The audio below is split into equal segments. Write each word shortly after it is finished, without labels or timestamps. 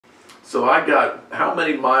So I got, how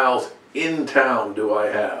many miles in town do I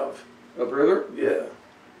have? Of river?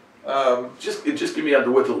 Yeah. Just give me out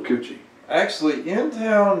the width of the coochie. Actually, in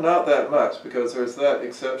town, not that much, because there's that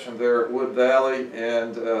exception there at Wood Valley,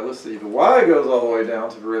 and let's see, the Y goes all the way down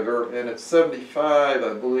to the river, and it's 75,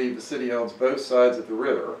 I believe the city owns both sides of the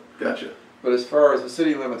river. Gotcha. But as far as the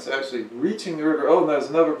city limits actually reaching the river, oh, and there's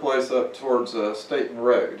another place up towards Staten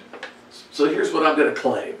Road. So here's what I'm going to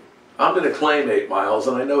claim. I'm going to claim 8 miles,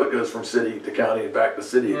 and I know it goes from city to county and back to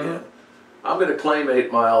city again. I'm going to claim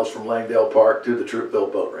 8 miles from Langdale Park to the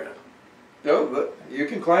Troopville boat ramp. Oh, but you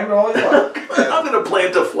can claim it all you want. I'm going to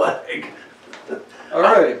plant a flag. All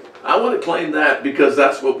right. I want to claim that because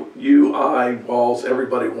that's what you, I, WALS,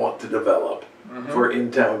 everybody want to develop for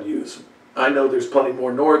in-town use. I know there's plenty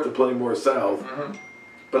more north and plenty more south,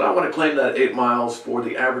 but I want to claim that 8 miles for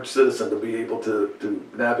the average citizen to be able to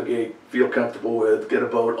navigate, feel comfortable with, get a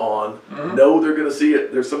boat on, know they're going to see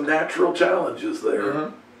it. There's some natural challenges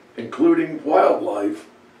there, including wildlife.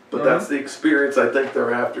 But that's the experience I think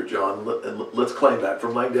they're after, John. And let's claim that.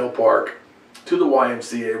 From Langdale Park to the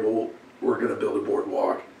YMCA, we're going to build a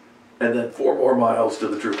boardwalk. And then 4 more miles to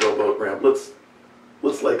the Troopville boat ramp. Let's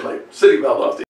lay claim. City of Valdosta.